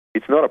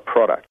It's not a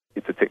product,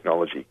 it's a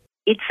technology.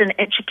 It's an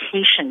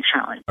education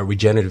challenge. A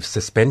regenerative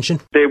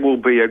suspension. There will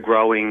be a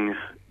growing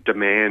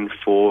demand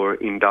for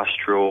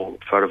industrial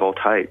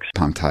photovoltaics.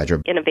 Pumped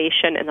hydro.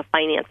 Innovation in the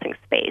financing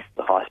space.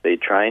 The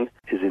high-speed train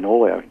is in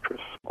all our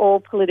interests.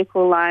 All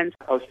political lines.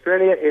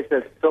 Australia is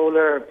a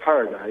solar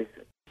paradise.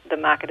 The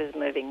market is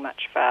moving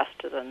much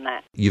faster than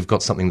that. You've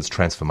got something that's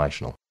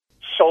transformational.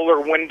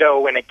 Solar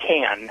window in a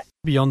can.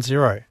 Beyond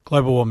Zero,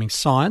 global warming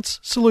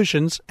science,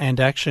 solutions and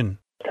action.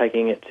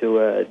 Taking it to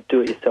a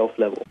do-it-yourself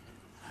level.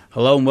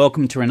 Hello and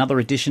welcome to another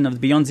edition of the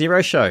Beyond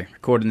Zero Show,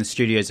 recorded in the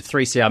studios of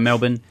 3CR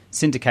Melbourne,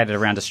 syndicated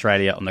around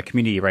Australia on the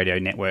Community Radio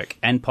Network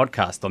and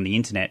podcast on the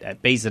internet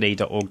at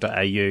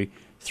bze.org.au,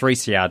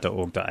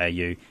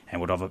 3cr.org.au and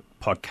whatever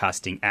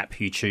podcasting app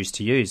you choose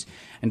to use.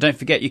 And don't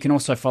forget, you can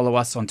also follow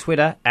us on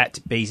Twitter at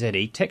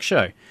BZE Tech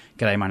Show.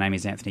 G'day, my name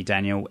is Anthony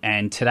Daniel,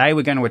 and today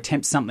we're going to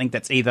attempt something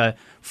that's either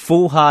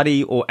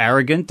foolhardy or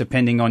arrogant,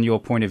 depending on your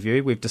point of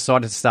view. We've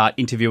decided to start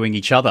interviewing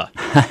each other.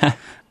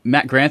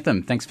 Matt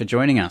Grantham, thanks for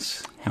joining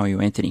us. How are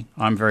you, Anthony?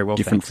 I'm very well,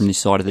 Different thanks. From this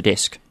side of the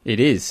desk.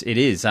 It is.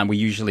 We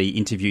usually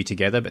interview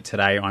together, but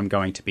today I'm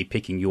going to be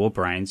picking your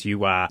brains.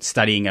 You are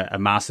studying a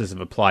Masters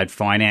of Applied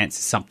Finance,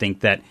 something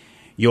that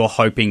you're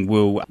hoping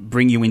will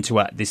bring you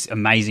into this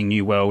amazing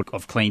new world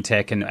of clean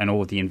tech and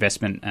all of the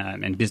investment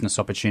and business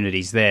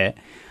opportunities there.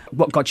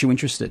 What got you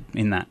interested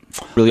in that?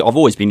 Really, I've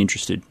always been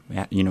interested,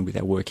 with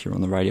our work here on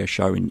the radio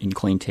show in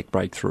clean tech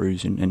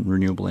breakthroughs and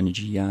renewable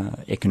energy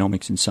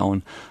economics and so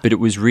on. But it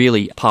was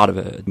really part of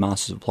a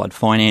Masters of Applied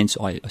Finance.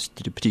 I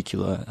did a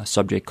particular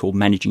subject called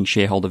Managing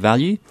Shareholder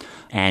Value,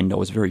 and I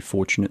was very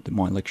fortunate that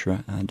my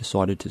lecturer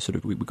decided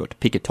to we got to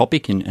pick a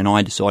topic, and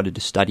I decided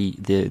to study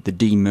the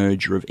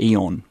demerger of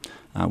E.ON,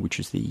 which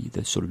is the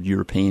sort of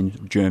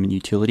European German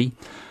utility.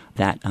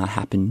 That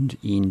happened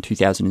in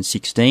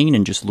 2016,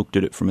 and just looked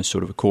at it from a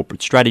sort of a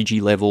corporate strategy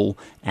level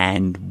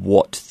and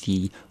what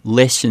the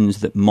lessons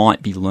that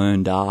might be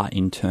learned are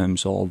in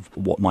terms of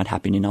what might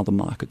happen in other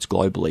markets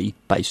globally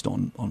based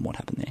on what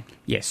happened there.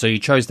 Yeah, so you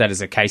chose that as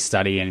a case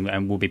study,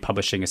 and we'll be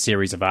publishing a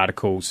series of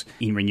articles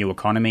in Renew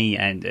Economy,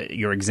 and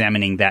you're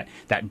examining that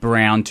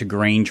brown to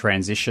green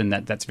transition.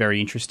 That's very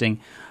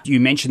interesting. You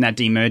mentioned that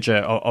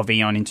demerger of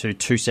E.ON into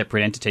two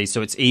separate entities.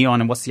 So it's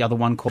E.ON, and what's the other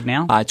one called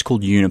now? It's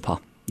called Uniper.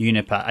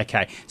 Uniper,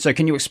 okay. So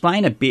can you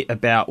explain a bit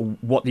about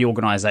what the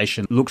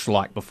organisation looks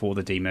like before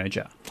the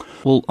demerger?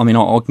 Well, I mean,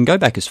 I can go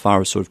back as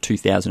far as sort of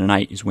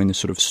 2008 is when the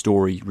sort of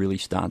story really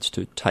starts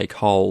to take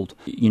hold.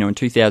 In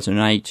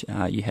 2008,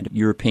 you had a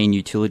European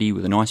utility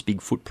with a nice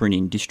big footprint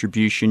in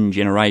distribution,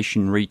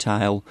 generation,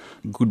 retail,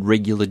 good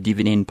regular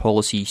dividend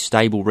policy,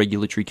 stable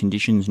regulatory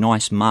conditions,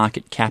 nice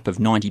market cap of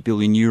 90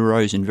 billion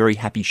euros and very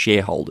happy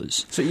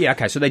shareholders. So, yeah,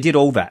 okay, so they did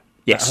all that.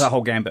 Yes. The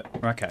whole gambit.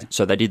 Okay.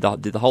 So they did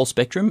the whole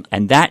spectrum,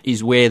 and that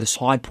is where the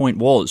high point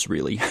was,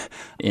 really.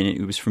 And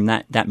it was from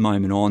that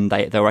moment on,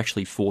 they were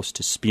actually forced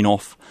to spin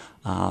off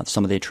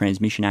some of their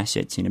transmission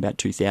assets in about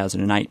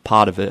 2008.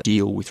 Part of a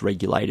deal with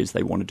regulators,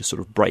 they wanted to sort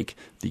of break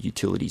the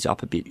utilities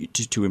up a bit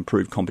to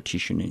improve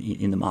competition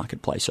in the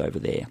marketplace over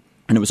there.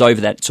 And it was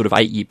over that sort of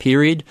 8-year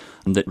period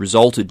that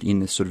resulted in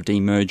this sort of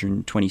demerger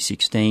in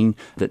 2016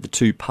 that the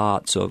two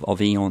parts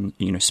of E.ON,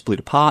 split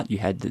apart. You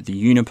had the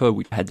Uniper,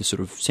 which had the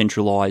sort of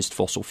centralised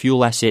fossil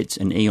fuel assets,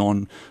 and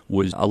E.ON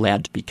was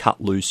allowed to be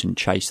cut loose and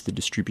chase the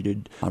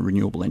distributed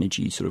renewable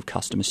energy sort of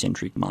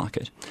customer-centric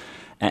market.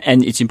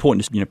 And it's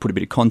important to put a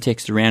bit of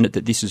context around it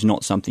that this is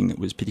not something that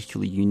was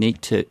particularly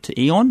unique to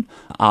E.ON.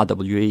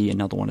 RWE,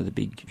 another one of the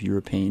big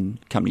European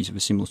companies of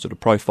a similar sort of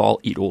profile,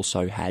 it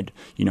also had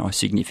a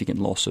significant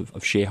loss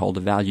of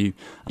shareholder value.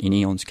 In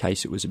E.ON's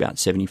case, it was about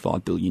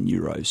 75 billion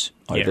euros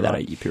over that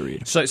 8-year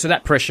period. So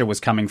that pressure was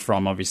coming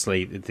from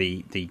obviously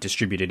the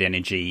distributed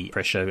energy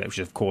pressure, which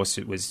of course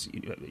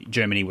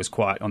Germany was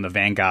quite on the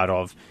vanguard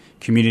of.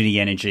 Community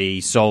energy,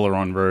 solar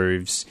on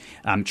roofs,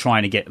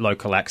 trying to get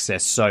local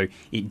access. So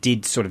it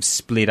did sort of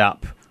split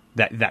up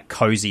that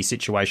cosy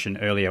situation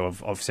earlier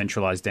of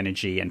centralised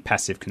energy and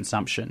passive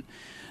consumption.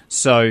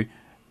 So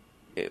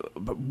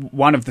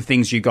one of the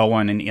things you go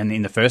on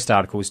in the first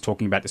article is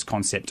talking about this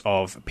concept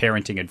of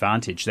parenting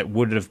advantage that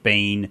would have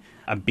been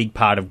a big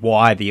part of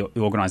why the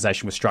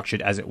organisation was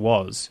structured as it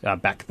was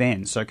back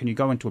then. So can you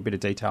go into a bit of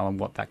detail on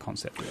what that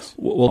concept is?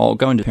 Well, I'll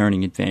go into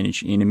parenting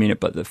advantage in a minute,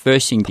 but the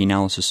first thing, the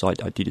analysis I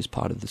did as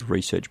part of this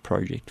research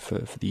project for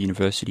the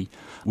university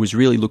was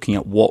really looking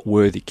at what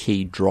were the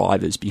key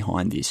drivers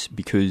behind this,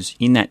 because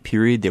in that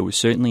period there was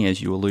certainly,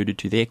 as you alluded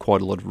to there,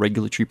 quite a lot of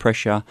regulatory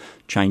pressure,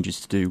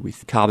 changes to do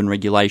with carbon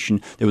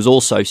regulation. There was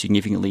also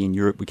significantly in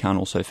Europe, we can't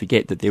also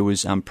forget that there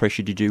was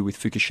pressure to do with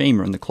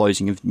Fukushima and the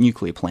closing of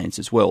nuclear plants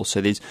as well.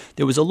 So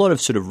there was a lot of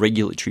sort of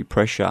regulatory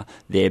pressure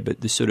there, but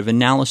the sort of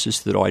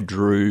analysis that I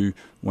drew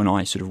when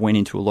I sort of went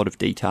into a lot of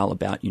detail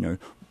about,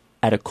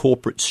 at a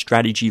corporate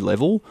strategy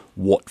level,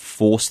 what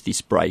forced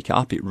this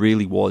breakup, it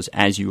really was,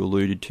 as you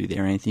alluded to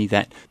there, Anthony,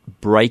 that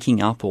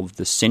breaking up of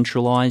the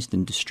centralised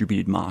and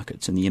distributed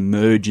markets and the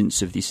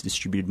emergence of this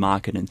distributed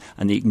market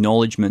and the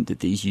acknowledgement that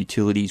these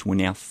utilities were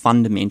now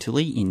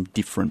fundamentally in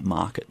different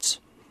markets.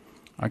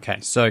 Okay,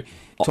 so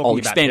I'll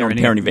expand on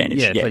Parenting Advantage.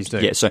 Yeah, please do.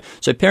 Yeah, so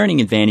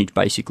Parenting Advantage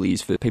basically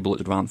is for people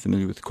that aren't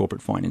familiar with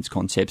corporate finance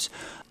concepts.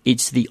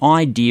 It's the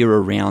idea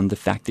around the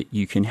fact that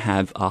you can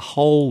have a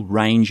whole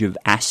range of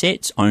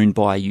assets owned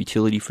by a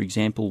utility, for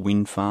example,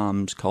 wind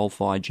farms,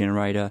 coal-fired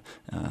generator,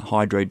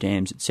 hydro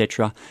dams,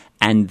 etc.,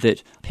 and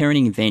that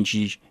Parenting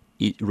Advantage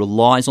it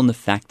relies on the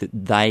fact that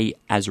they,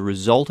 as a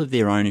result of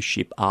their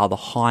ownership, are the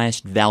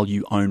highest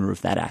value owner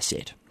of that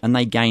asset. And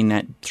they gain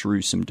that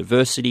through some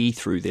diversity,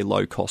 through their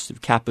low cost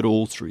of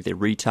capital, through their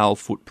retail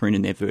footprint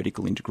and their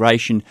vertical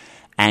integration.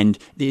 And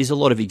there's a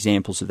lot of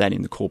examples of that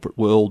in the corporate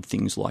world.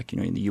 Things like,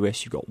 in the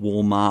US you've got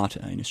Walmart,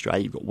 in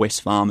Australia you've got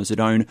Wesfarmers that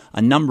own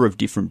a number of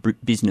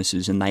different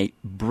businesses, and they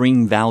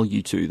bring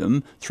value to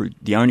them through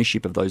the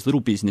ownership of those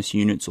little business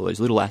units or those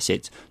little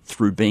assets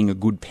through being a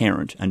good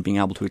parent and being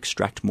able to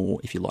extract more,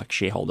 if you like,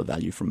 shareholder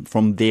value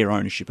from their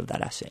ownership of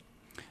that asset.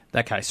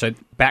 Okay, so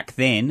back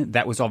then,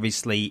 that was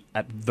obviously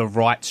the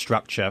right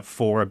structure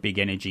for a big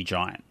energy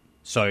giant.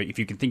 So if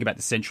you can think about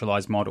the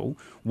centralised model,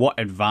 what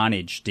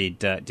advantage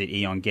did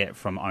E.ON get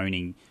from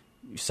owning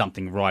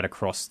something right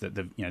across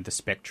the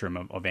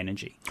spectrum of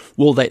energy?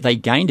 Well, they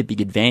gained a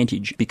big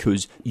advantage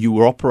because you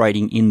were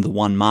operating in the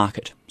one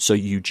market. So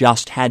you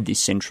just had this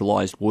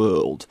centralised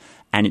world.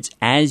 And it's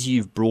as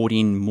you've brought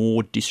in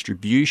more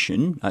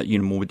distribution,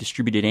 more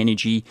distributed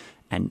energy,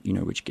 and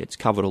which gets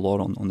covered a lot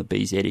on the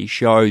BZE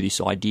show, this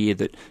idea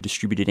that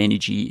distributed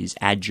energy is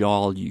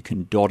agile, you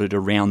can dot it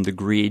around the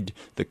grid,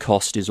 the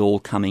cost is all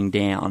coming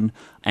down,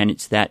 and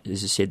it's that,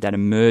 as I said, that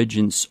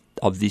emergence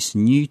of this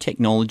new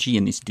technology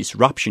and this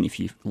disruption, if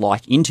you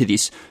like, into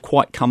this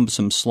quite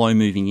cumbersome,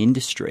 slow-moving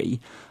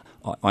industry.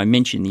 I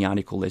mentioned in the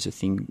article there's a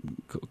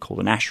thing called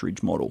an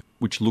Ashridge model,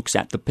 which looks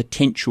at the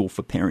potential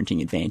for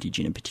parenting advantage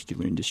in a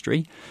particular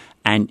industry.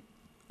 And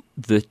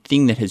the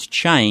thing that has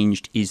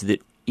changed is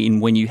that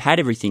when you had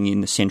everything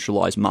in the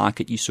centralised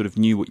market, you sort of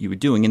knew what you were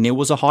doing, and there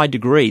was a high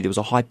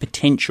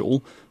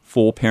potential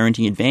for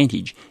parenting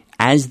advantage.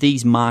 As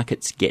these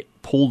markets get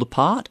pulled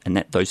apart, and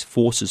that those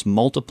forces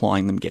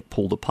multiplying them get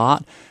pulled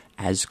apart,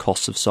 as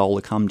costs of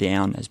solar come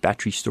down, as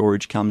battery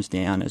storage comes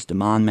down, as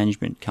demand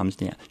management comes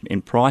down,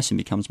 and pricing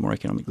becomes more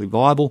economically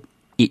viable,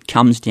 it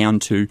comes down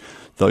to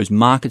those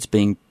markets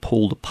being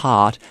pulled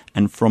apart,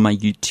 and from a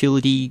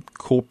utility,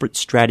 corporate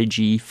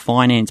strategy,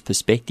 finance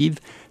perspective,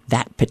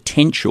 that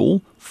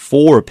potential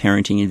for a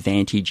parenting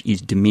advantage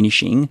is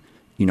diminishing,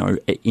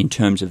 in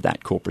terms of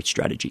that corporate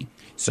strategy.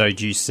 So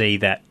do you see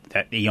that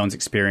E.ON's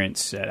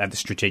experience at the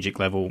strategic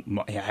level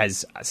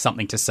has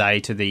something to say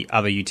to the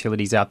other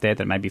utilities out there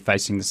that may be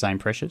facing the same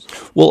pressures?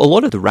 Well, a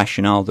lot of the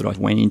rationale that I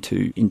went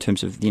into in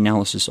terms of the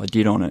analysis I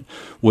did on it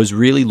was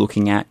really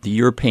looking at the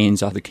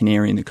Europeans are the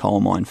canary in the coal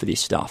mine for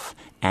this stuff,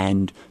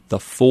 and the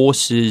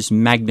forces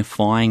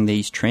magnifying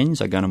these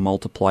trends are going to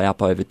multiply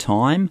up over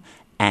time,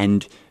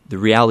 and the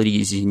reality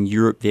is in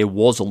Europe there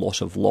was a lot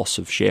of loss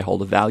of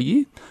shareholder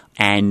value,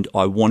 and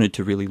I wanted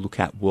to really look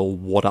at,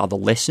 what are the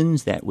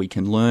lessons that we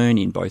can learn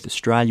in both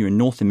Australia and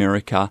North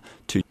America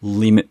to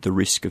limit the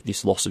risk of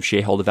this loss of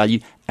shareholder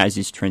value as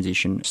this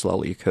transition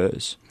slowly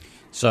occurs.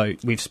 So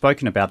we've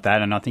spoken about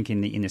that, and I think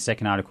in the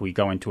second article we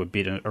go into a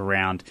bit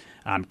around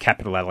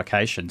capital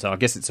allocation. So I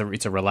guess it's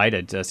a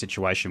related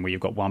situation where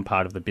you've got one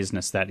part of the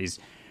business that is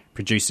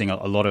producing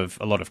a lot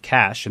of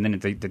cash, and then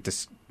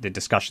the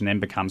discussion then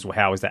becomes,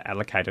 how is that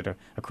allocated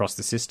across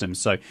the system?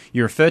 So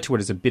you refer to it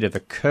as a bit of a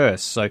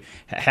curse. So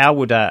how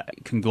would a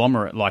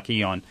conglomerate like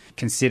E.ON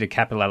consider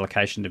capital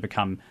allocation to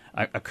become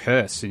a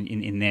curse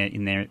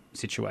in their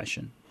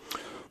situation?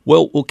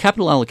 Well,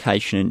 capital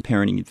allocation and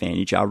parenting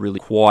advantage are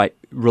really quite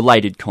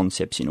related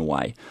concepts in a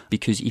way,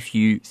 because if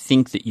you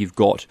think that you've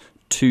got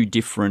two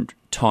different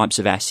types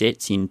of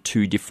assets in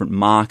two different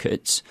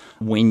markets,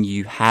 when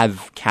you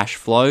have cash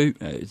flow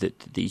that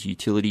these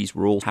utilities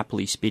were all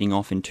happily spitting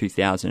off in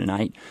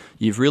 2008,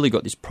 you've really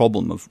got this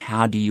problem of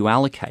how do you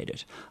allocate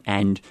it?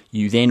 And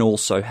you then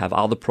also have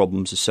other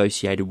problems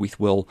associated with,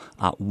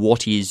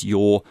 what is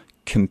your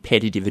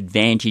competitive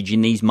advantage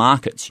in these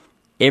markets?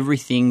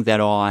 Everything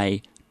that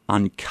I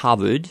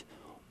uncovered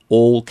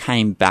all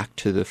came back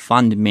to the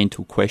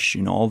fundamental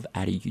question of,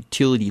 at a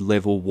utility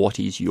level, what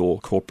is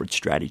your corporate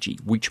strategy?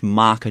 Which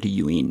market are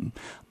you in?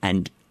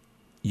 And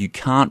you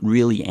can't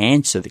really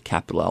answer the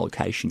capital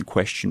allocation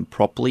question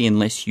properly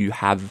unless you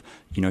have,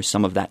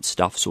 some of that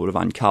stuff sort of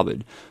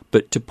uncovered.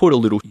 But to put a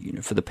little,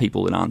 for the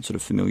people that aren't sort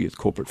of familiar with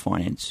corporate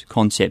finance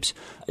concepts,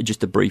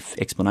 just a brief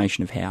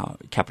explanation of how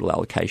capital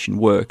allocation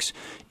works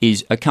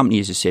is a company,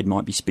 as I said,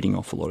 might be spitting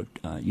off a lot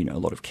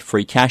of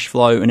free cash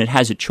flow, and it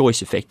has a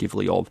choice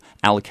effectively of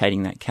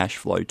allocating that cash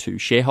flow to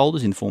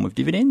shareholders in the form of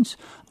dividends,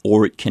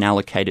 or it can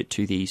allocate it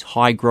to these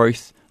high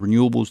growth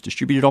renewables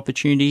distributed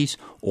opportunities,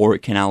 or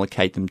it can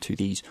allocate them to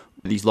these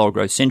lower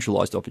growth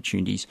centralised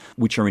opportunities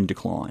which are in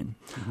decline.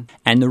 Mm-hmm.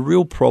 And the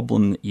real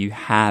problem that you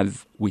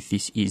have with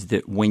this is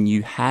that when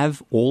you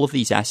have all of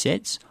these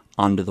assets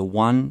under the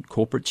one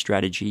corporate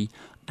strategy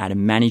at a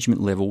management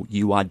level,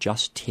 you are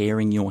just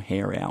tearing your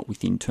hair out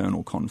with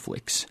internal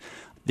conflicts.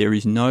 There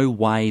is no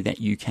way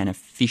that you can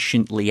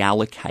efficiently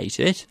allocate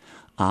it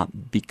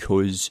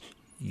because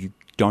you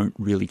don't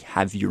really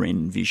have your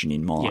end vision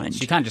in mind.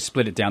 Yes, you can't just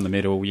split it down the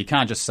middle. You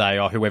can't just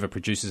say, whoever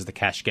produces the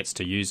cash gets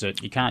to use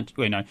it. You can't,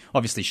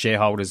 obviously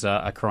shareholders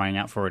are crying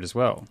out for it as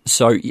well.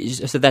 So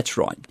that's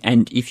right.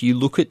 And if you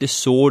look at the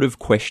sort of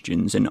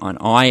questions, and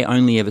I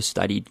only ever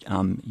studied,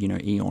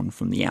 E.ON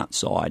from the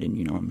outside,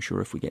 and, I'm sure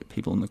if we get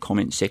people in the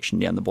comment section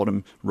down the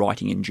bottom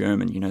writing in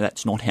German,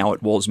 that's not how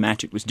it was,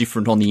 Matt. It was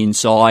different on the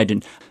inside,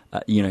 and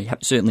you have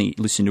to certainly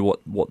listen to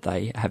what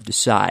they have to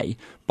say.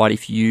 But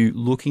if you're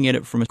looking at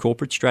it from a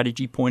corporate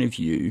strategy point of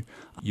view,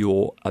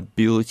 your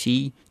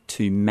ability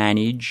to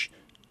manage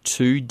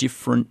two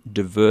different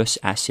diverse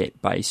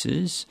asset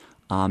bases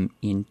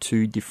in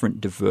two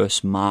different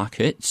diverse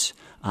markets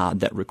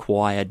that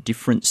require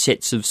different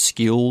sets of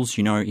skills.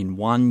 In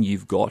one,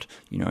 you've got,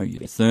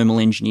 a thermal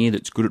engineer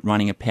that's good at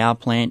running a power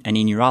plant, and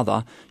in your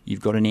other,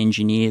 you've got an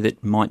engineer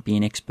that might be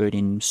an expert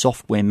in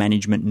software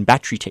management and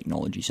battery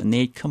technologies, and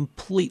they're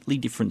completely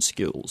different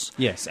skills.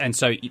 Yes, and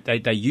so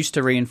they used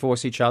to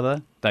reinforce each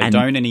other. They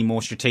don't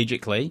anymore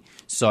strategically.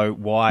 So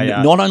why?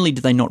 Not only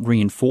do they not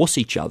reinforce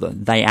each other,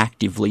 they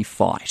actively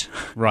fight.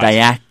 Right. They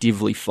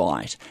actively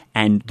fight.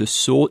 And the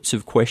sorts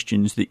of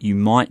questions that you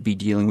might be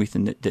dealing with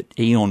and that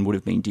E.ON would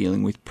have been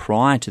dealing with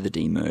prior to the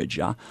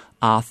demerger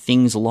are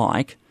things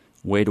like,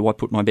 where do I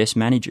put my best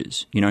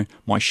managers?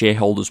 My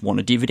shareholders want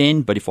a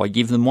dividend, but if I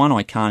give them one,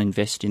 I can't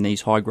invest in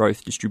these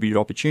high-growth distributed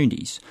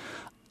opportunities.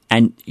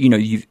 And,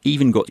 you've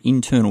even got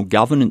internal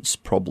governance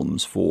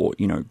problems for,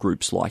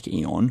 groups like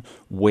E.ON,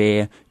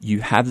 where you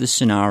have the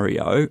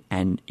scenario,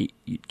 and it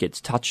gets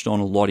touched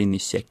on a lot in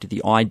this sector,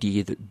 the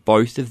idea that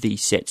both of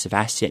these sets of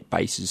asset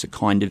bases are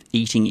kind of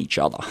eating each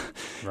other.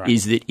 Right.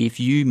 Is that if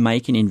you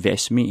make an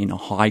investment in a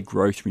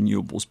high-growth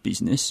renewables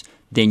business,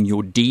 then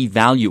you're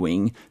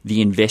devaluing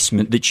the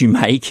investment that you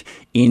make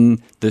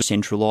in the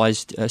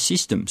centralised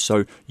system.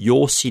 So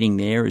you're sitting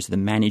there as the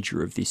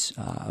manager of this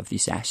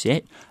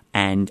asset,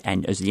 and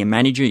as the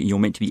manager, you're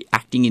meant to be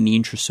acting in the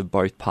interests of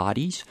both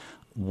parties.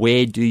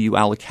 Where do you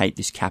allocate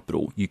this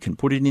capital? You can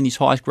put it in these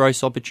high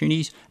growth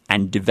opportunities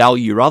and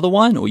devalue your other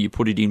one, or you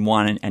put it in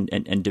one and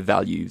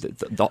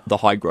devalue the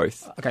high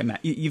growth. Okay,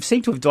 Matt, you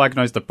seem to have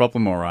diagnosed the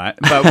problem all right,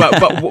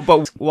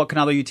 but what can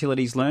other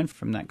utilities learn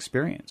from that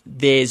experience?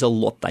 There's a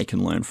lot they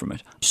can learn from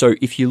it. So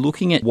if you're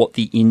looking at what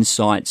the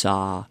insights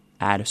are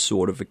at a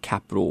sort of a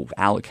capital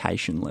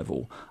allocation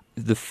level,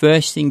 the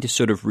first thing to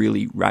sort of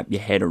really wrap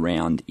your head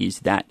around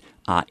is that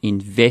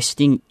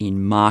investing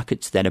in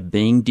markets that are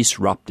being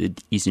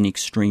disrupted is an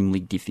extremely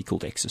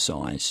difficult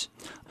exercise.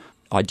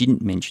 I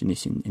didn't mention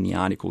this in the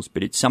articles,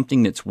 but it's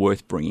something that's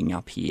worth bringing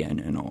up here,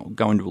 and I'll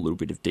go into a little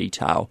bit of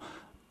detail.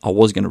 I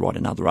was going to write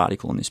another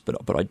article on this, but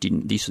I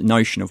didn't. This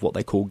notion of what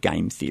they call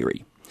game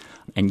theory.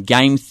 And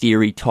game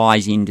theory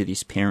ties into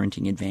this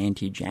parenting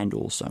advantage and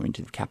also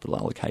into the capital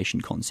allocation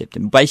concept.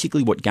 And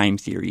basically what game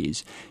theory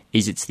is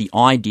it's the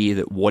idea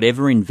that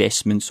whatever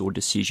investments or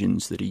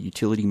decisions that a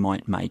utility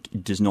might make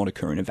does not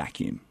occur in a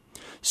vacuum.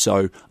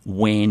 So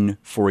when,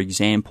 for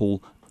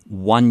example,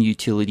 one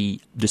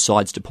utility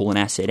decides to pull an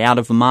asset out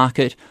of the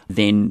market,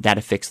 then that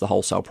affects the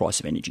wholesale price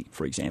of energy,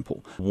 for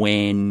example.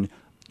 When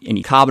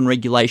any carbon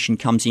regulation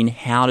comes in,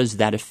 how does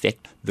that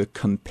affect the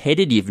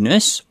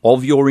competitiveness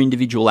of your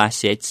individual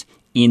assets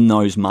in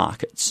those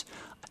markets?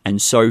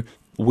 And so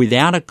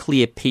without a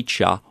clear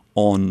picture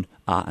on,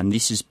 and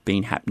this has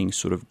been happening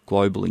sort of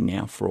globally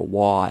now for a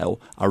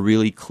while, a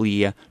really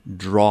clear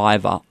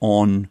driver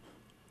on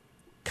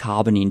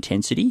carbon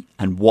intensity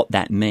and what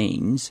that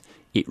means,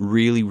 it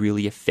really,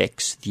 really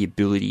affects the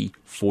ability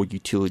for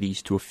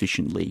utilities to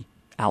efficiently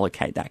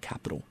allocate that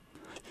capital.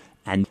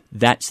 And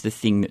that's the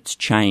thing that's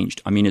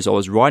changed. I mean, as I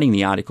was writing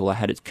the article, I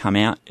had it come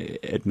out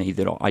at me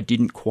that I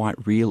didn't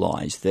quite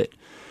realise that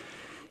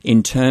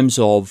in terms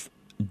of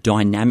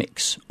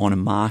dynamics on a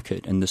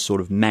market and the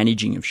sort of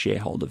managing of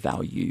shareholder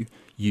value,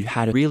 you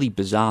had a really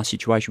bizarre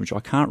situation, which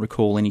I can't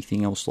recall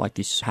anything else like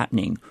this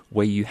happening,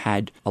 where you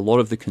had a lot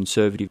of the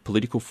conservative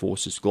political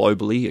forces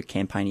globally are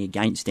campaigning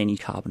against any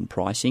carbon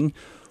pricing,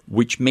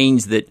 which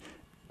means that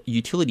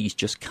utilities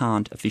just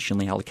can't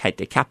efficiently allocate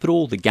their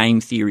capital. The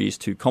game theory is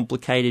too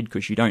complicated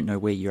because you don't know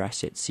where your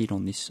assets sit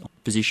on this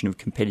position of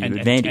competitive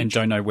advantage. And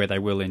don't know where they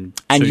will in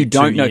and 2 you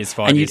don't know, years,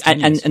 5 years, 10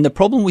 years. And the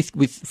problem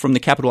with from the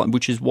capital,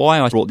 which is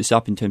why I brought this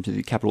up in terms of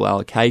the capital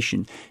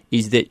allocation,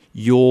 is that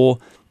your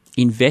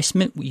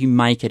investment you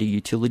make at a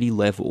utility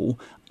level,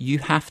 you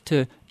have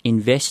to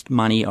invest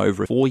money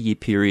over a 4-year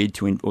period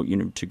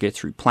to get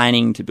through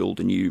planning, to build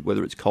a new,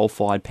 whether it's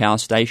coal-fired power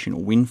station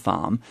or wind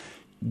farm.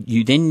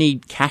 You then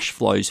need cash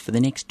flows for the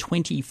next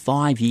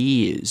 25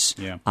 years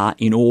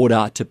in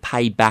order to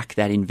pay back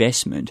that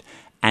investment.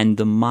 And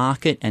the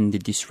market and the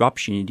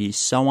disruption, it is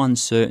so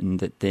uncertain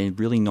that they're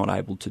really not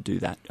able to do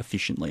that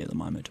efficiently at the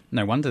moment.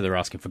 No wonder they're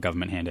asking for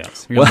government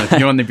handouts.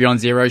 You're on the Beyond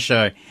Zero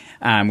show.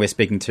 We're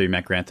speaking to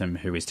Matt Grantham,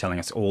 who is telling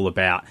us all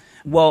about,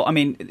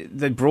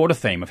 the broader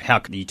theme of how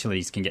the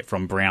utilities can get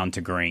from brown to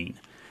green.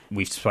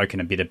 We've spoken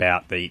a bit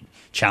about the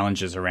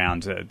challenges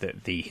around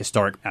the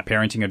historic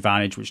parenting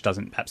advantage, which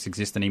doesn't perhaps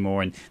exist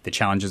anymore, and the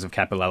challenges of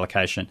capital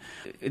allocation.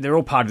 They're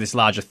all part of this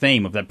larger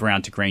theme of that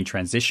brown to green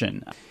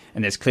transition.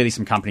 And there's clearly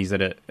some companies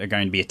that are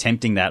going to be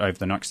attempting that over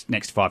the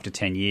next 5 to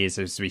 10 years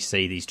as we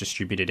see these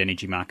distributed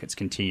energy markets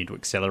continue to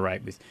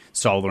accelerate with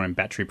solar and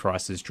battery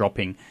prices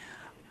dropping.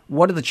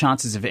 What are the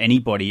chances of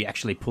anybody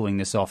actually pulling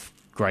this off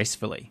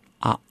gracefully?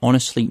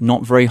 Honestly,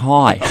 not very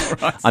high.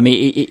 Right. I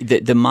mean,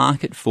 the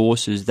market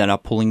forces that are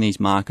pulling these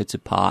markets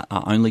apart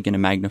are only going to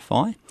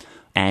magnify,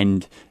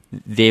 and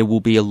there will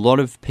be a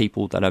lot of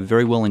people that are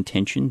very well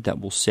intentioned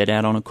that will set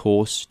out on a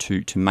course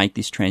to make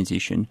this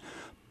transition,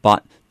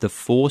 but the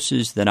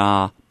forces that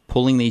are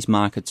pulling these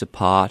markets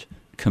apart,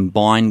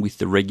 combined with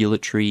the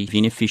regulatory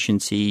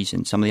inefficiencies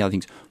and some of the other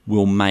things,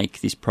 will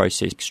make this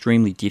process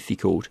extremely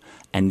difficult.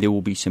 And there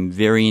will be some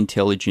very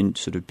intelligent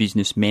sort of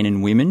businessmen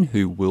and women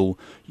who will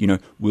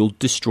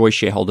destroy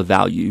shareholder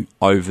value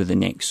over the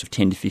next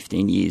 10 to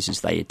 15 years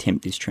as they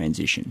attempt this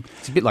transition.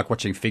 It's a bit like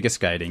watching figure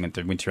skating at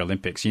the Winter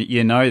Olympics.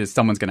 You know that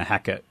someone's going to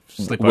hack it,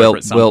 slip over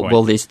at some point.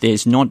 Well,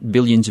 there's not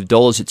billions of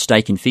dollars at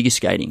stake in figure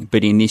skating,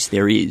 but in this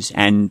there is.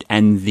 And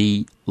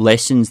the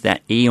lessons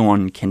that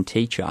E.ON can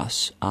teach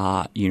us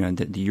are,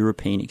 that the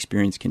European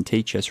experience can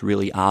teach us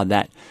really are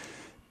that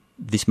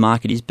this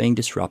market is being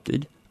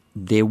disrupted.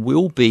 There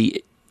will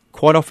be,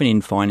 quite often in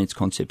finance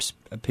concepts,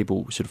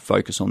 people sort of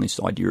focus on this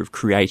idea of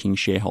creating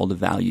shareholder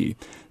value.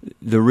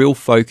 The real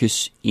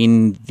focus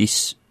in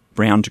this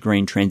brown to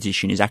green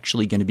transition is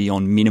actually going to be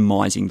on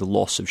minimising the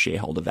loss of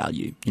shareholder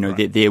value.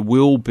 Right. There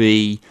will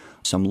be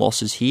some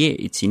losses here.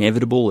 It's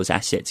inevitable as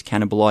assets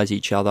cannibalise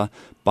each other,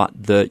 but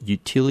the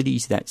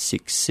utilities that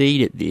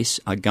succeed at this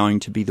are going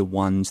to be the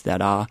ones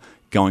that are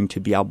going to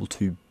be able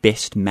to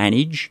best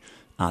manage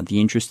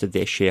the interest of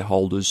their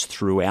shareholders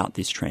throughout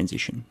this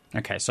transition.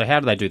 Okay, so how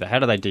do they do that? How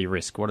do they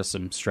de-risk? What are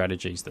some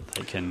strategies that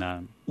they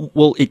can...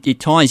 Well, it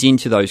ties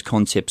into those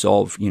concepts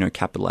of,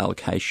 capital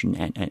allocation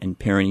and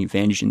parenting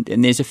advantage.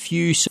 And there's a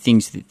few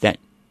things that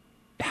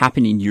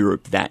happen in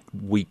Europe that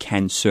we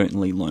can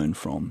certainly learn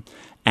from.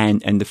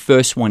 And the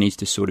first one is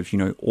to sort of,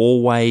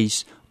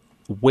 always,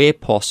 where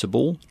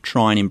possible,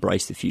 try and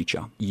embrace the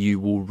future. You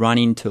will run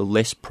into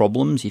less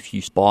problems if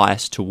you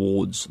bias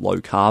towards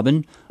low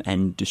carbon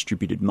and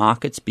distributed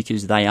markets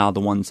because they are the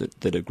ones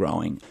that are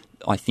growing.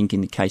 I think in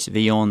the case of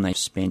E.ON, they've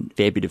spent a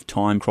fair bit of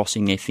time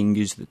crossing their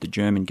fingers that the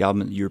German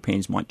government, the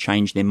Europeans might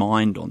change their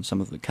mind on some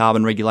of the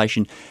carbon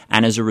regulation.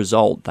 And as a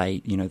result,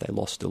 they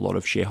lost a lot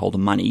of shareholder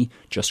money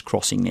just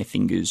crossing their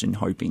fingers and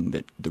hoping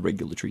that the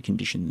regulatory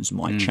conditions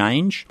might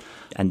change.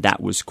 And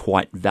that was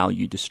quite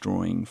value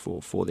destroying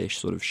for their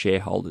sort of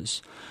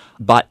shareholders.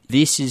 But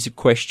this is a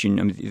question,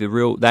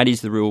 that is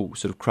the real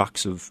sort of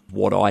crux of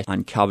what I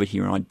uncovered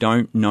here, and I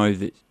don't know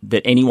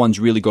that anyone's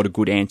really got a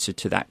good answer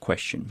to that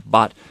question.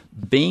 But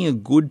being a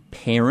good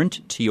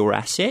parent to your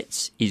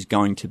assets is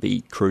going to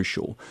be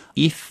crucial.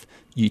 If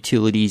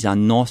utilities are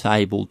not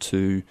able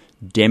to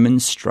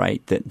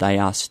demonstrate that they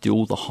are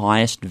still the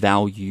highest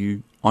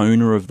value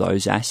owner of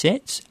those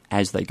assets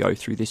as they go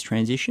through this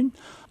transition,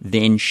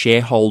 then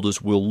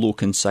shareholders will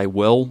look and say,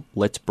 well,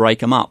 let's break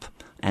them up.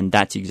 And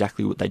that's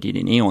exactly what they did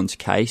in E.ON's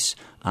case.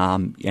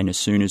 And as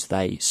soon as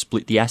they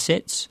split the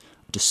assets,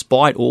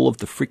 despite all of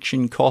the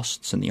friction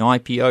costs and the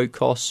IPO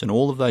costs and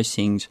all of those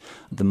things,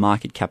 the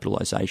market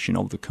capitalisation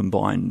of the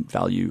combined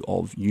value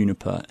of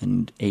Uniper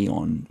and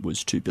E.ON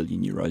was €2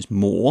 billion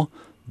more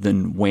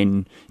than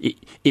when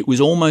it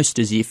was almost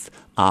as if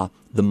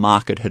the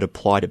market had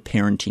applied a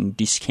parenting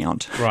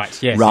discount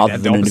rather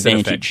than an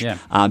advantage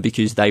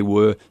because they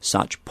were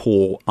such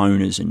poor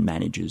owners and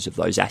managers of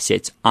those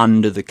assets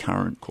under the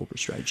current corporate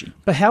strategy.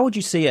 But how would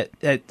you see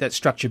that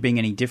structure being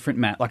any different,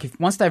 Matt? Like if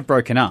once they've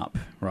broken up,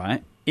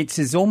 right,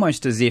 it's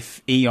almost as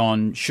if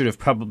E.ON should have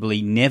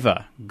probably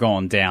never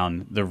gone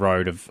down the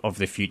road of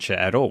the future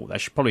at all. They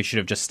probably should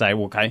have just stayed,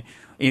 okay,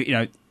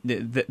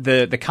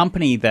 the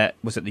company that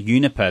was at the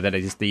Uniper, that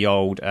is the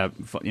old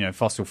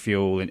fossil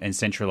fuel and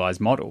centralised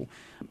model,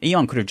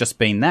 E.ON could have just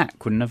been that,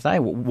 couldn't have they?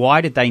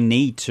 Why did they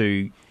need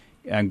to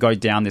go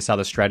down this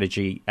other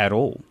strategy at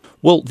all?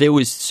 Well, there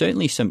was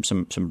certainly some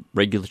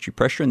regulatory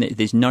pressure, and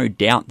there's no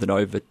doubt that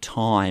over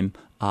time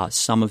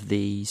some of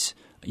these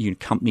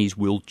companies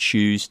will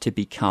choose to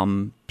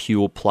become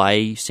pure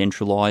play,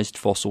 centralised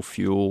fossil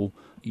fuel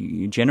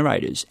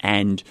generators,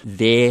 and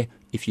their,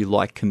 if you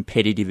like,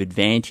 competitive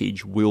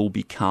advantage will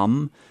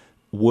become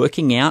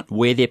working out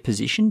where they're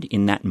positioned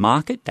in that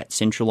market, that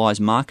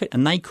centralised market,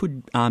 and they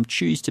could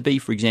choose to be,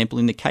 for example,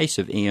 in the case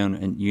of E.ON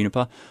and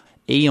Uniper,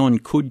 E.ON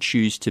could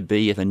choose to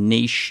be a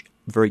niche,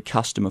 very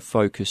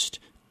customer-focused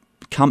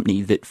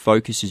company that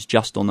focuses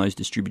just on those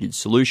distributed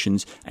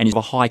solutions and is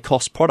a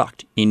high-cost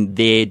product in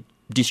their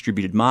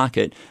distributed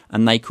market,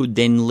 and they could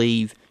then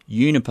leave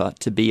Uniper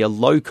to be a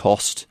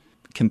low-cost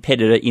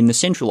competitor in the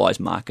centralised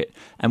market.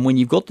 And when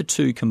you've got the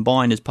two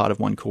combined as part of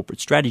one corporate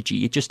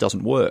strategy, it just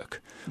doesn't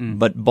work.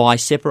 But by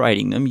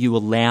separating them, you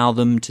allow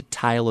them to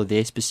tailor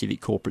their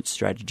specific corporate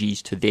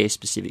strategies to their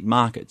specific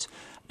markets.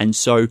 And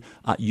so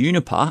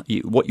Uniper,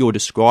 what you're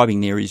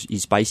describing there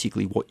is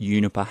basically what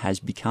Uniper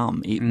has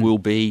become. It will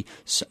be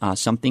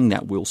something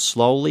that will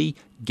slowly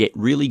get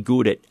really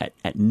good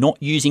at not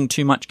using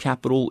too much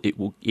capital.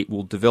 It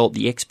will develop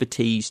the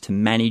expertise to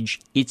manage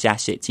its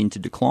assets into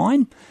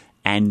decline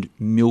and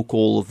milk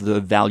all of the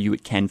value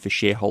it can for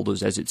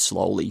shareholders as it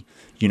slowly,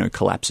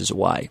 collapses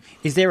away.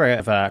 Is there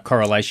a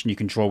correlation you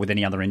can draw with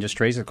any other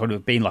industries? It could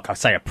have been, like I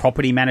say, a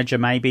property manager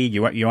maybe.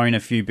 You own a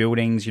few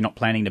buildings, you're not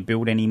planning to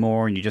build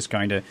anymore, and you're just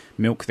going to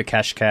milk the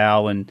cash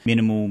cow and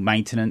minimal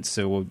maintenance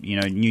or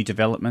new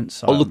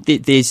developments. Oh, look,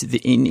 there's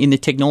in the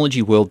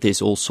technology world,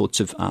 there's all sorts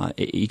of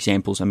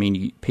examples. I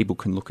mean, people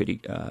can look at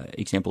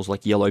examples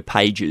like Yellow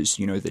Pages,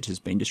 that has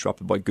been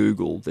disrupted by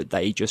Google, that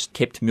they just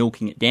kept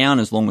milking it down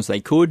as long as they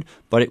could,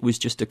 but it was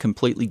just a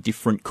completely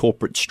different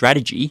corporate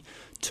strategy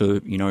to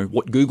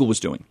what Google was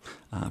doing,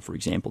 for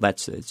example.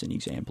 It's an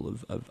example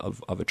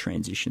of a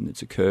transition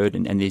that's occurred,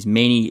 and there's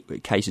many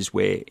cases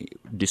where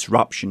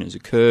disruption has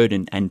occurred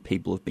and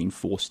people have been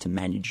forced to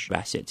manage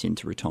assets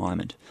into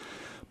retirement.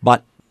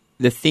 But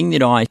the thing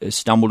that I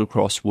stumbled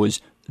across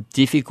was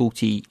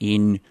difficulty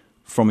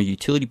from a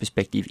utility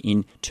perspective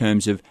in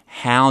terms of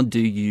how do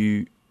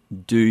you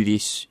do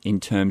this in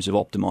terms of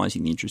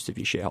optimising the interest of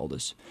your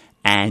shareholders.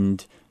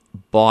 And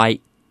by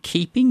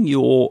keeping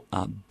your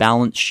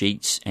balance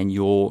sheets and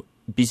your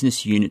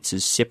business units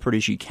as separate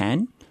as you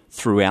can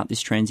throughout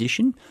this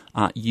transition,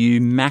 you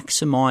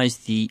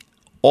maximise the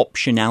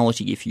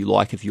optionality, if you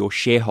like, of your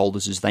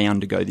shareholders as they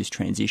undergo this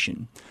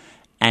transition.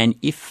 And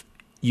if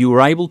you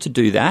are able to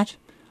do that,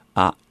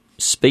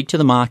 speak to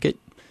the market,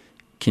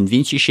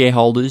 convince your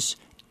shareholders,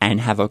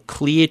 and have a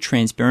clear,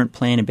 transparent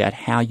plan about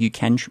how you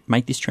can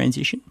make this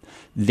transition,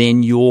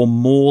 then you're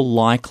more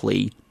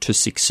likely to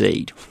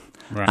succeed.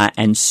 Right.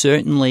 And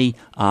certainly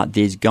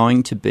there's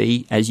going to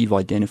be, as you've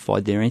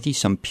identified there, Anthony,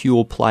 some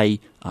pure play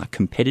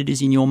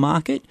competitors in your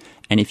market.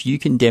 And if you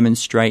can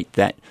demonstrate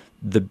that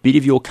the bit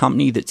of your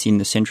company that's in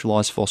the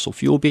centralised fossil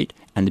fuel bit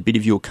and the bit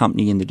of your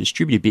company in the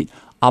distributed bit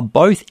are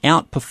both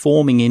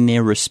outperforming in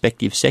their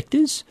respective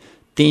sectors,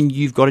 then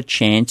you've got a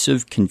chance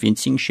of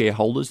convincing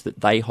shareholders that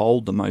they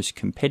hold the most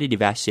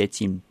competitive assets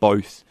in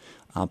both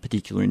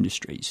particular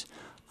industries.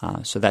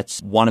 So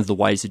that's one of the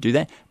ways to do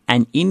that.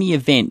 And in the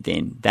event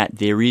then that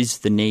there is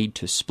the need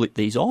to split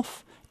these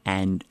off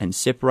and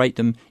separate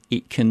them,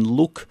 it can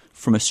look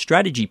from a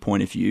strategy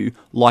point of view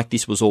like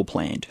this was all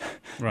planned.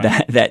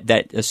 Right.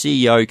 That a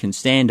CEO can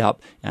stand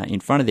up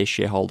in front of their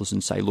shareholders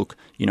and say, look,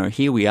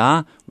 here we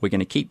are. We're going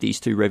to keep these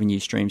two revenue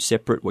streams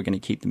separate. We're going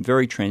to keep them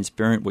very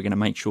transparent. We're going to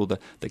make sure the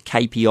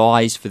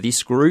KPIs for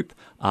this group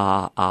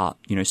are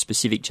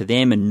specific to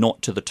them and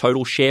not to the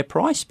total share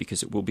price,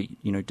 because it will be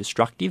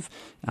destructive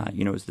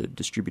as the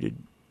distributed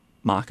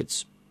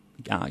markets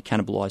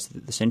cannibalise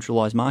the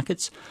centralised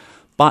markets.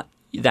 But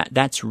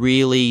that's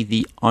really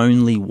the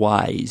only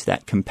ways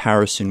that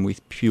comparison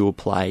with pure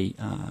play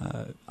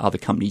other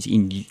companies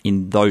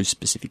in those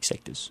specific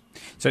sectors.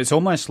 So it's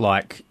almost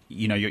like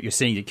you're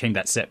seeing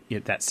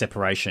that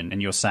separation,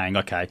 and you're saying,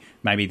 okay,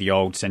 maybe the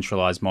old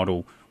centralised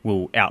model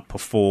will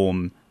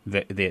outperform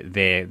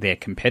their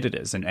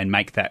competitors and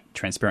make that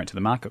transparent to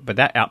the market, but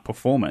that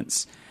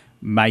outperformance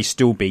may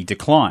still be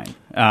decline.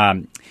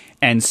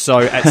 And so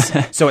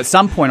at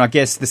some point, I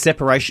guess the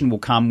separation will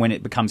come when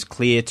it becomes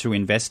clear to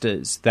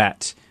investors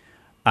that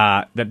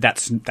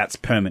that's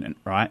permanent,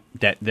 right?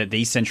 That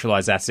these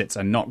centralised assets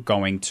are not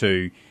going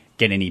to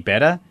get any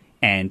better,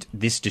 and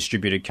this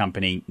distributed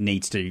company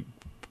needs to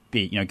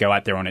be go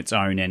out there on its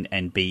own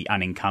and be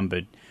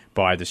unencumbered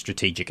by the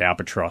strategic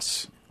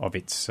albatross of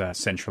its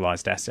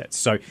centralised assets.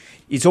 So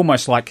it's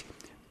almost like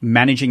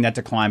managing that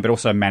decline, but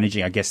also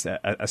managing, I guess,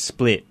 a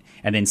split,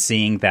 and then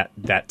seeing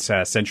that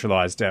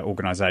centralised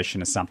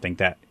organisation as something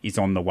that is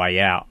on the way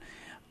out.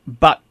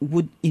 But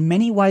would, in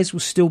many ways, will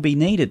still be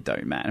needed,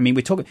 though, Matt. I mean,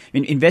 we're talking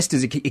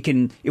investors.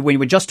 When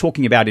we're just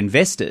talking about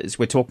investors,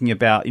 we're talking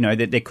about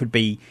that there could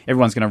be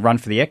everyone's going to run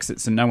for the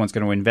exits and no one's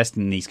going to invest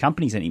in these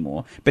companies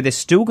anymore. But they're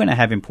still going to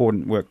have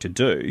important work to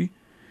do.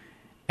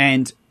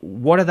 And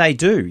what do they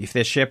do if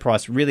their share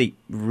price really,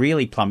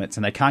 really plummets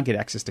and they can't get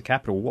access to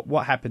capital?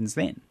 What happens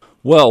then?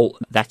 Well,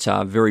 that's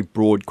a very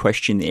broad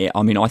question there.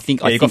 I mean, I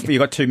think... you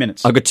got 2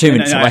 minutes. I've got 2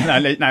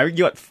 minutes. No, you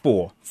got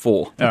 4.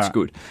 4. That's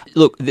good.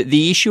 Look,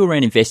 the issue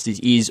around investors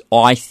is,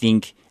 I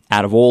think,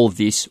 out of all of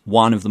this,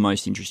 one of the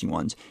most interesting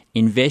ones.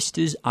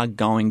 Investors are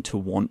going to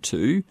want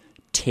to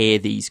tear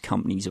these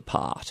companies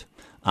apart.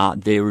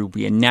 There will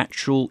be a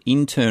natural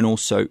internal...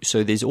 So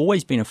there's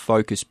always been a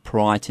focus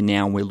prior to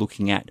now, and we're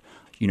looking at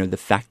the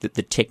fact that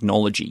the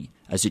technology,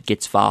 as it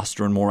gets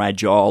faster and more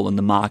agile and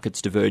the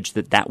markets diverge,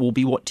 that will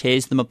be what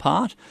tears them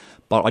apart.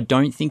 But I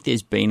don't think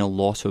there's been a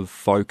lot of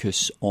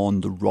focus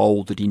on the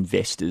role that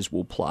investors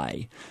will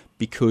play,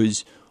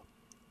 because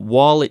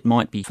while it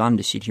might be fun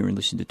to sit here and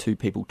listen to two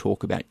people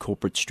talk about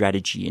corporate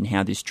strategy and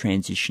how this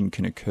transition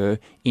can occur,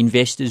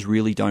 investors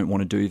really don't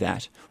want to do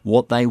that.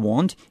 What they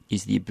want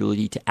is the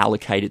ability to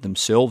allocate it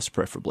themselves,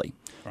 preferably.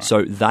 Right.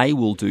 So they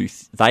will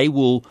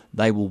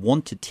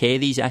want to tear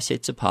these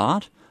assets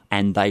apart,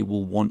 and they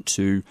will want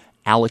to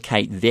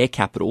allocate their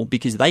capital,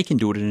 because they can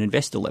do it at an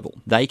investor level.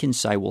 They can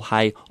say, well,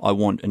 hey, I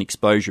want an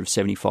exposure of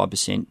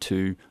 75%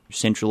 to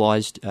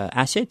centralised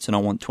assets and I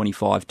want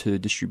 25% to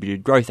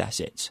distributed growth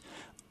assets,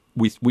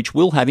 which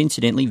will have,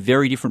 incidentally,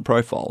 very different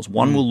profiles.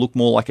 One will look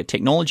more like a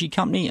technology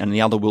company and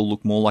the other will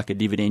look more like a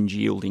dividend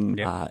yielding.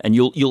 And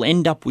you'll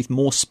end up with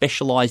more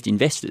specialised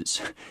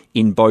investors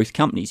in both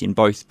companies, in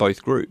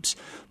both groups.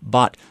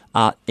 But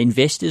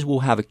investors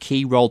will have a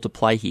key role to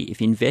play here.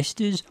 If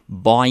investors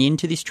buy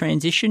into this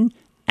transition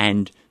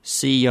and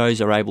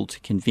CEOs are able to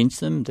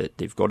convince them that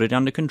they've got it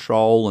under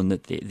control and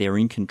that they're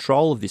in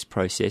control of this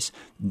process,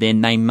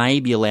 then they may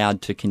be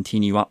allowed to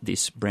continue up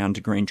this brown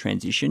to green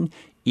transition.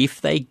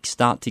 If they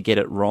start to get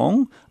it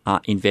wrong,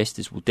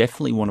 investors will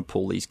definitely want to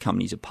pull these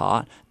companies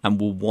apart and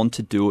will want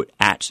to do it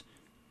at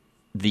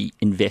the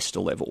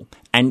investor level.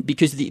 And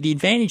because the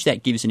advantage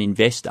that gives an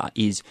investor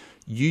is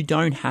you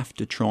don't have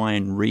to try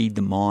and read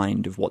the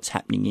mind of what's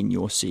happening in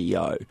your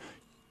CEO.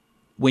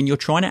 When you're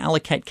trying to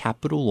allocate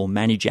capital or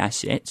manage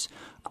assets,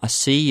 a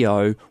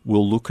CEO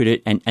will look at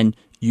it and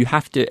you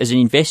have to, as an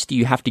investor,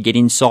 you have to get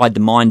inside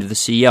the mind of the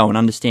CEO and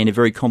understand a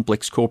very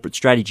complex corporate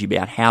strategy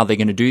about how they're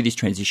going to do this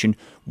transition.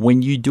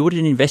 When you do it at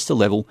an investor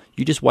level,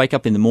 you just wake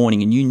up in the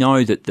morning and you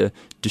know that the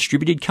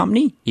distributed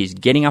company is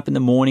getting up in the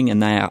morning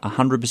and they are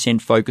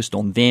 100% focused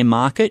on their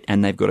market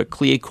and they've got a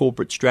clear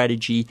corporate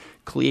strategy,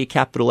 clear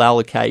capital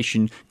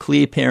allocation,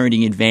 clear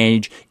parenting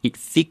advantage. It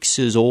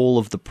fixes all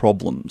of the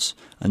problems.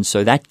 And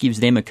so that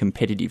gives them a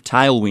competitive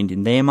tailwind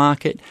in their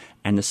market.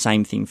 And the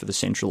same thing for the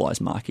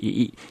centralised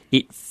market.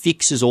 It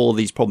fixes all of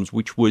these problems,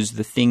 which was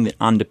the thing that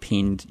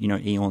underpinned,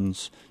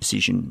 Eon's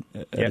decision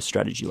at a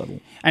strategy level.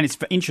 And it's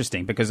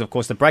interesting because, of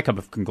course, the breakup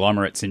of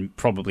conglomerates in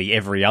probably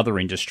every other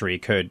industry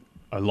occurred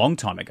a long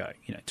time ago,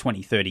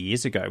 20, 30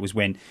 years ago, was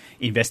when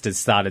investors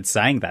started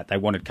saying that they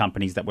wanted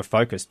companies that were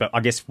focused. But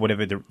I guess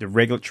whatever the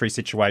regulatory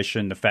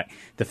situation, the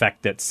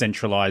fact that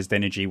centralised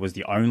energy was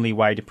the only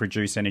way to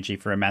produce energy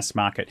for a mass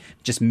market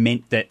just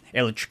meant that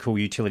electrical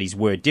utilities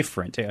were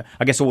different.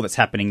 I guess all that's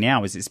happening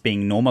now is it's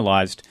being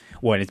normalised,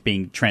 or it's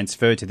being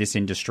transferred to this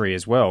industry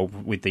as well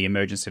with the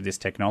emergence of this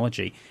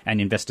technology, and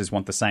investors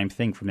want the same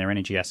thing from their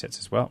energy assets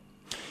as well.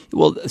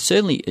 Well,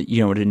 certainly, at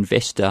an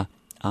investor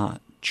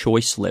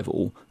choice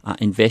level,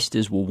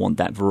 investors will want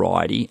that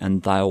variety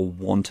and they'll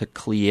want a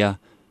clear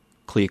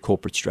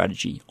corporate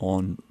strategy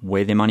on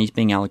where their money is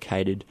being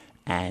allocated.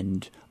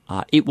 And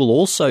it will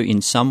also,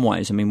 in some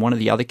ways, one of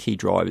the other key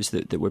drivers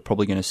that we're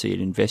probably going to see at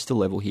investor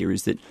level here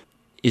is that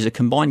is a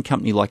combined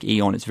company like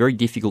Eon, it's very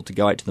difficult to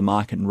go out to the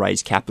market and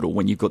raise capital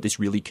when you've got this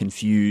really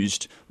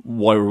confused,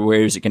 where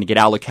is it going to get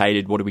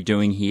allocated, what are we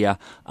doing here?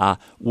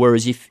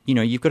 Whereas if,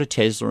 you've got a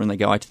Tesla and they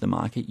go out to the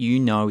market, you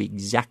know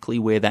exactly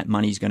where that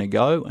money's going to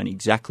go and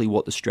exactly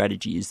what the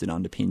strategy is that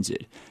underpins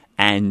it.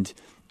 And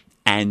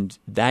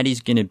that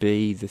is going to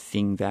be the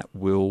thing that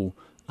will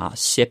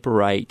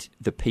separate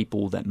the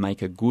people that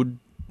make a good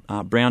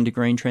brown to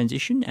green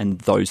transition and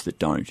those that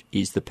don't,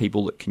 is the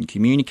people that can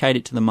communicate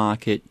it to the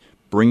market,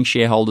 bring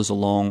shareholders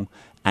along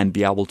and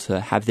be able to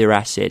have their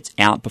assets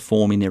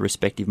outperform in their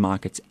respective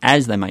markets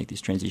as they make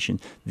this transition.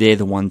 They're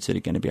the ones that are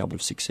going to be able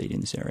to succeed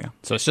in this area.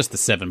 So it's just the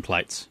 7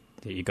 plates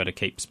that you've got to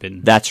keep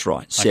spinning. That's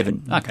right,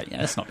 7. Okay, yeah,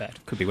 that's not bad.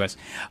 Could be worse.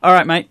 All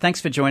right, mate, thanks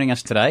for joining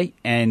us today.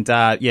 And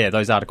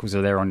those articles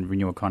are there on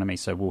Renew Economy,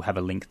 so we'll have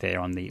a link there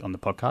on the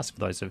podcast for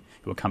those who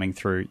are coming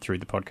through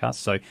the podcast.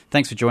 So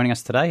thanks for joining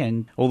us today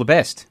and all the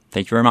best.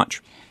 Thank you very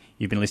much.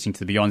 You've been listening to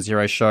the Beyond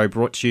Zero show,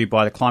 brought to you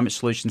by the climate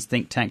solutions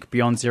think tank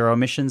Beyond Zero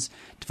Emissions.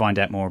 To find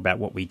out more about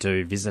what we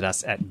do, visit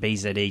us at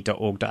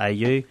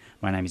bze.org.au.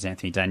 My name is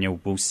Anthony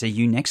Daniel. We'll see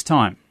you next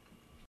time.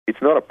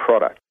 It's not a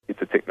product,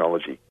 it's a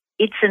technology.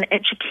 It's an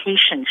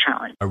education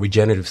challenge. A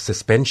regenerative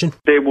suspension.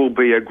 There will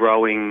be a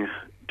growing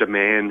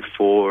demand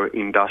for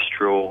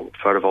industrial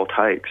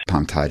photovoltaics.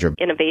 Pumped hydro.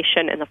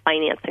 Innovation in the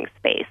financing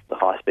space. The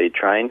high-speed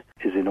train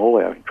is in all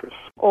our interests.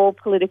 All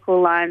political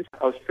lines.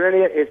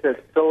 Australia is a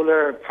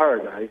solar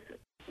paradise.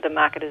 The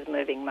market is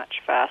moving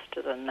much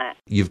faster than that.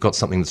 You've got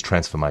something that's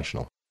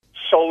transformational.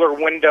 Solar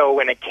window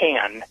in a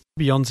can.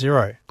 Beyond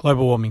Zero.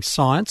 Global warming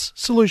science,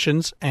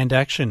 solutions and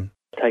action.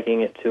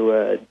 Taking it to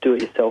a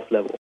do-it-yourself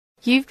level.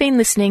 You've been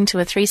listening to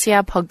a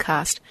 3CR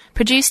podcast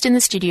produced in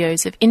the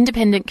studios of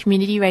independent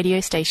community radio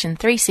station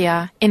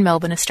 3CR in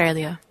Melbourne,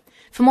 Australia.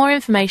 For more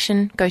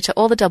information, go to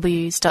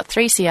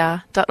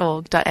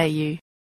allthews.3cr.org.au.